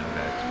should know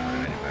that more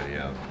than anybody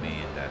else,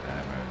 being that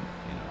I'm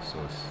a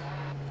source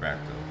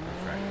fractal, or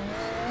fractal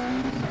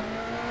source,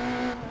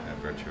 a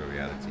virtual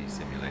reality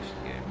simulation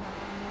game.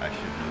 I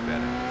should know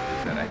better.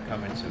 Is that I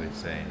come into it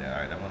saying that,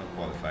 all right, I want to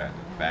qualify at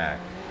the back,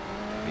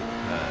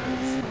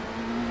 because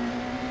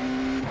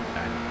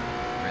I'm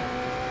ready.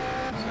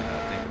 So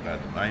now think about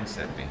the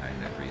mindset behind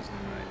that reason,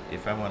 right?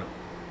 If I want to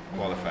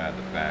qualify at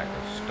the back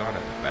or start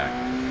at the back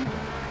because I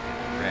don't want to get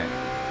wrecked,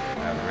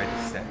 I've already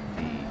set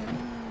the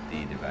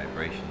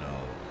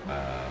vibrational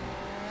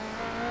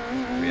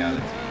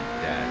reality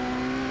that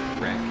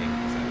wrecking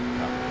is at the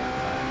top of my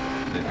mind.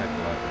 So if I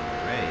go out in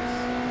the race,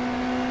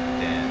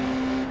 then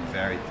the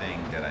very thing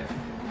that I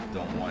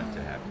don't want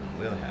to happen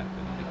will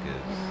happen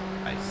because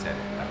I set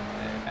it out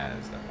there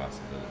as a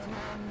possibility,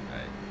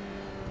 right?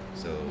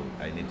 So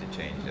I need to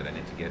change that. I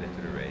need to get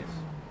into the race,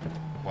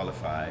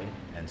 qualify,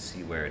 and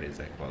see where it is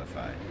I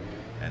qualify,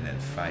 and then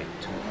fight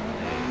tooth and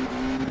nail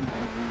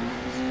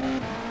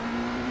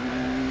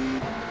and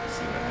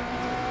see what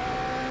happens.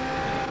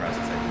 If in the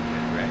process I can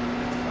get wrecked,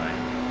 that's fine.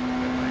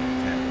 But my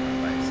intent,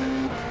 my mindset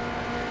wasn't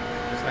right.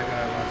 Just like when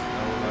I lost a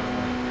whole lot of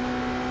money,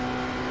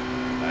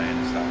 I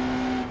ended up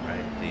stopping,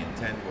 right? The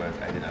intent was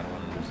I don't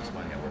want to lose this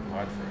money. I worked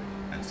hard for it.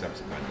 And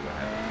subsequently what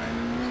happened, I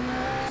ended up losing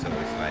money. So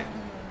it's like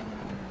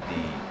the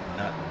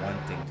not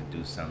wanting to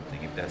do something.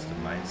 If that's the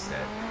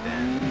mindset,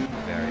 then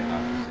the very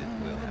opposite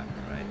will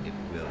happen, right? It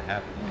will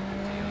happen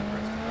because the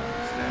universe don't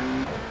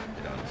understand.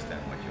 They don't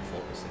understand what your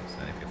focus is,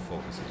 and if your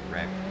focus is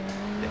wrecked,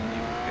 then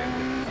you bear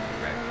witness to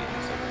wreck in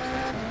your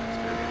circumstances and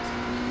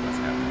experiences, which is what's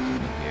happening to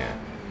me here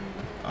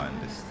on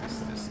this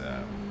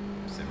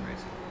sim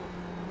racing.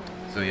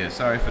 So yeah,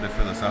 sorry for the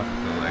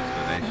philosophical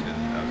explanation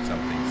of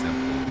something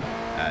simple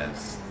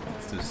as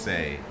to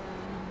say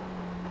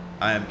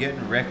I am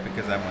getting wrecked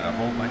because I'm with a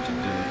whole bunch of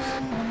dudes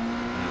in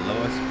the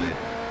lower split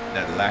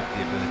that lack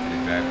the ability to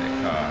drive their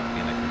car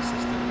in a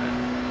consistent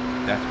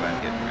manner. That's why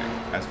I'm getting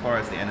wrecked. As far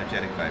as the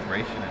energetic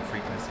vibration and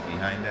frequency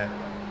behind that,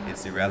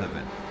 it's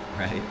irrelevant,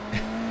 right?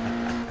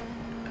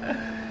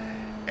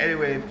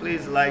 Anyway,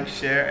 please like,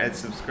 share, and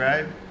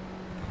subscribe.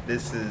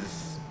 This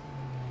is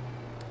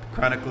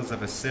Chronicles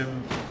of a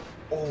Sim.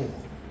 Oh,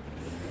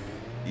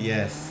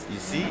 yes. You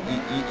see,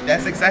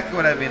 that's exactly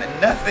what I mean.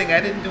 Nothing. I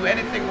didn't do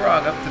anything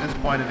wrong up to this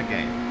point in the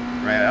game,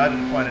 right? Out of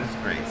the point of this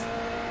race,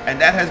 and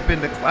that has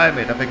been the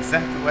climate of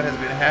exactly what has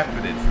been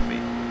happening for me.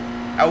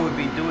 I would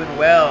be doing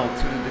well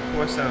through the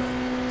course of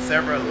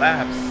several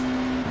laps,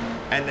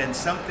 and then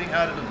something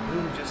out of the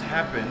blue just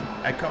happened.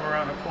 I come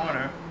around a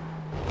corner,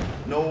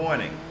 no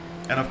warning.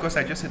 And of course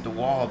I just hit the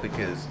wall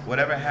because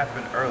whatever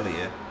happened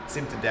earlier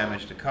seemed to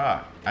damage the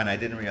car. And I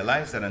didn't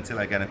realize that until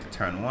I got into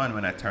turn one.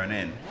 When I turn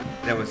in,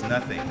 there was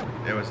nothing.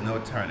 There was no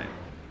turning.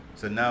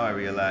 So now I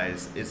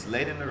realize it's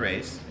late in the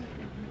race.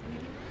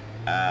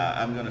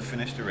 I'm going to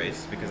finish the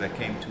race because I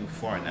came too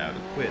far now to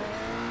quit.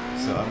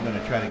 So I'm going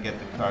to try to get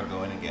the car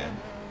going again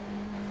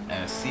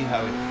and see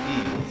how it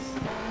feels.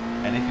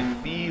 And if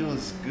it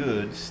feels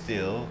good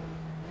still,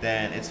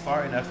 then it's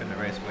far enough in the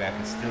race where I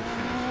can still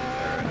finish in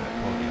third, the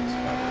podium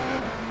spot,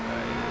 whatever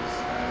it is.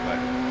 But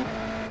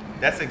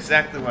that's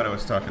exactly what I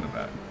was talking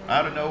about.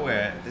 Out of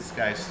nowhere, this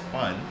guy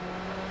spun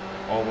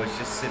or was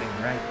just sitting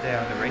right there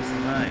on the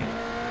racing line.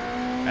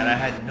 And I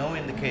had no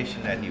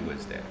indication that he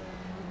was there.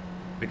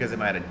 Because it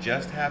might have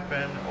just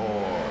happened,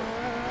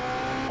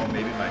 or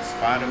maybe my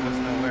spotter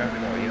wasn't aware of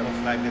it, or a yellow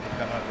flag didn't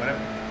come out,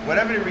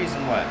 whatever the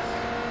reason was.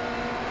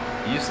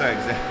 You saw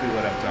exactly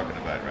what I'm talking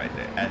about right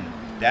there. And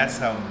that's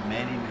how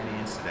many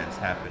incidents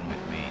happen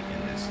with me in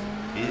this.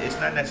 It's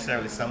not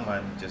necessarily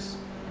someone just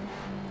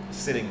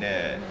sitting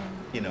there,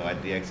 you know,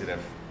 at the exit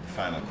of the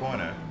final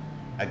corner.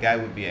 A guy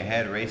would be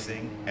ahead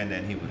racing, and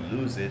then he would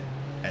lose it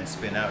and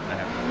spin out and I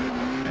have nowhere to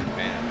go, and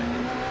bam, I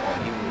hit. Or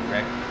he would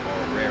wreck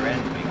or rear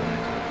end me going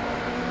into the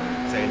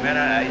corner. Say, man,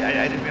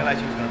 I didn't realize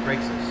you was going to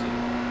break so soon.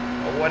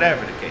 Or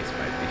whatever the case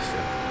might be.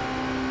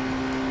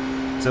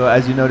 So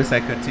as you notice, I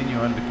continue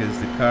on because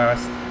the car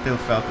still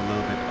felt a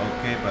little bit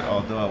okay, but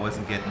although I'm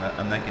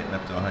not getting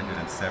up to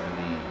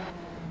 170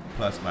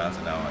 plus miles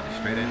an hour on the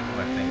straight anymore.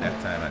 I think that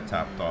time I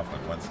topped off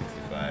at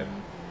 165.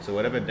 So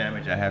whatever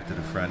damage I have to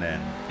the front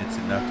end, it's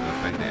enough to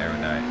affect the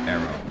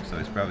aero. So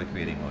it's probably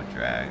creating more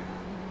drag.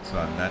 So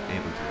I'm not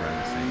able to run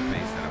the same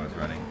pace that I was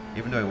running.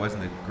 Even though it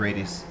wasn't the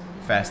greatest,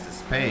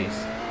 fastest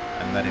pace,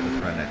 I'm not able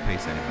to run that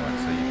pace anymore.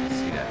 So you can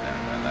see that now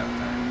in my lap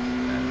times.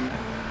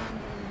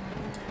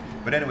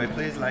 But anyway,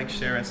 please like,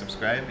 share, and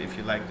subscribe if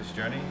you like this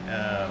journey.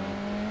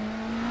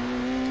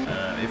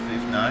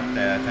 If not,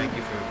 thank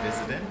you for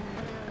visiting.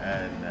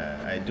 And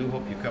I do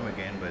hope you come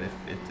again, but if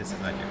this is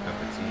not your cup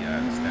of tea,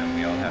 I understand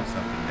we all have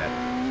something that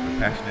we're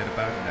passionate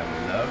about and that we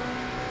love.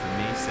 For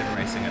me, sim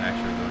racing and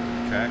actually going to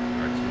the track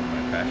are two of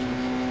my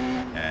passions.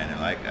 And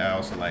I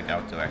also like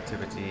outdoor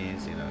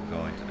activities, you know,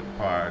 going to the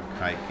park,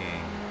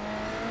 hiking,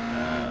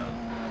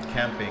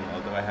 camping,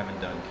 although I haven't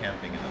done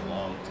camping in a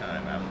long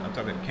time. I'm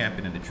talking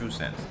camping in the true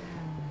sense.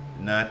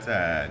 Not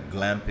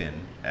glamping,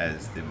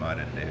 as the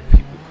modern day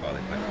people call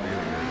it, but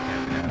really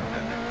camping. I haven't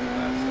done that in a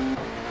while, so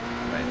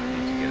I might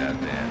need to get out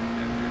there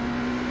and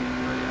really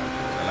enjoy the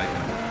outdoors. I like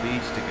going to the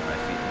beach, sticking my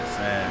feet in the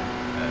sand,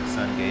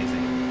 sun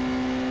gazing,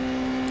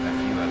 a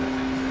few other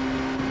things that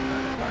people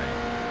not find.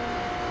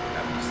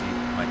 You see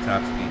my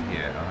top speed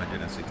here,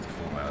 164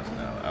 miles an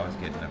hour. I was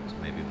getting up to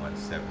maybe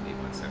 170,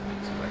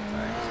 172 at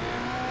times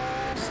here.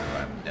 So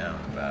I'm down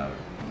about,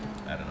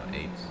 I don't know,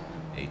 8,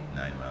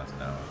 9 miles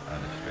an hour on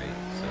the straight.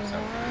 So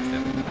something is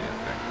definitely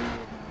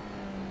affecting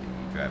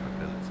the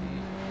drivability,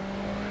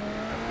 or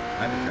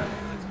not the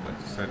drivability, but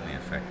certainly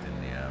affecting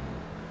the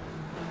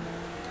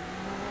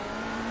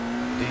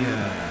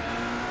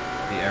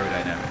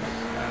aerodynamics,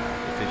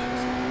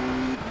 efficiency.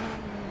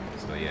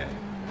 So yeah.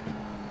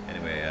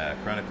 Anyway,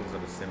 Chronicles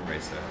of a Sim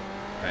Racer.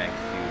 Thank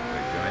you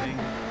for joining.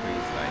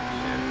 Please like,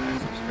 share, and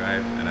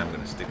subscribe. And I'm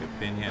going to stick a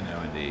pin here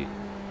now in the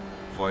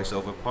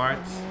voiceover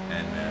parts,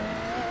 and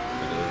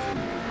for those who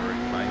are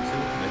inclined to,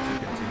 let you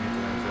continue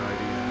to enjoy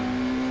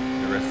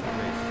the rest of the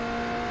race.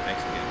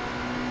 Thanks again.